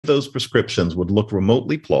those prescriptions would look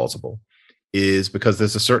remotely plausible is because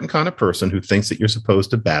there's a certain kind of person who thinks that you're supposed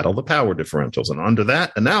to battle the power differentials. And under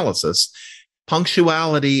that analysis,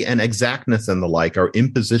 punctuality and exactness and the like are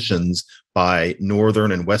impositions by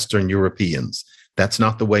Northern and Western Europeans. That's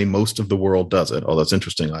not the way most of the world does it. Oh, that's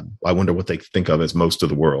interesting. I wonder what they think of as most of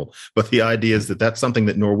the world. But the idea is that that's something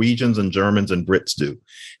that Norwegians and Germans and Brits do.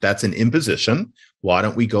 That's an imposition. Why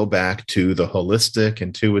don't we go back to the holistic,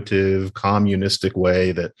 intuitive, communistic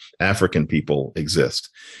way that African people exist?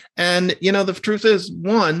 And, the truth is,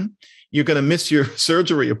 one, you're going to miss your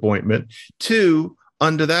surgery appointment. Two,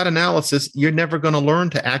 under that analysis, you're never going to learn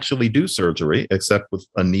to actually do surgery except with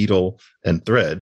a needle and thread.